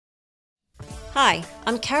Hi,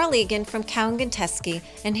 I'm Carol Egan from Cowan, Gunteski,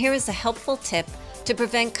 and here is a helpful tip to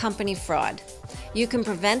prevent company fraud. You can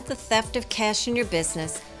prevent the theft of cash in your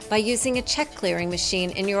business by using a check clearing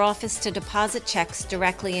machine in your office to deposit checks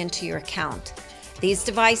directly into your account. These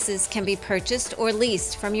devices can be purchased or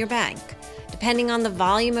leased from your bank. Depending on the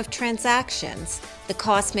volume of transactions, the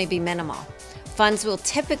cost may be minimal. Funds will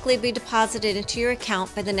typically be deposited into your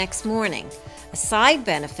account by the next morning. A side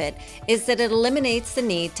benefit is that it eliminates the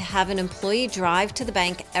need to have an employee drive to the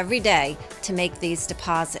bank every day to make these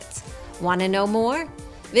deposits. Want to know more?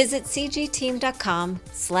 Visit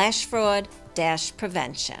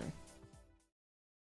cgteam.com/fraud-prevention.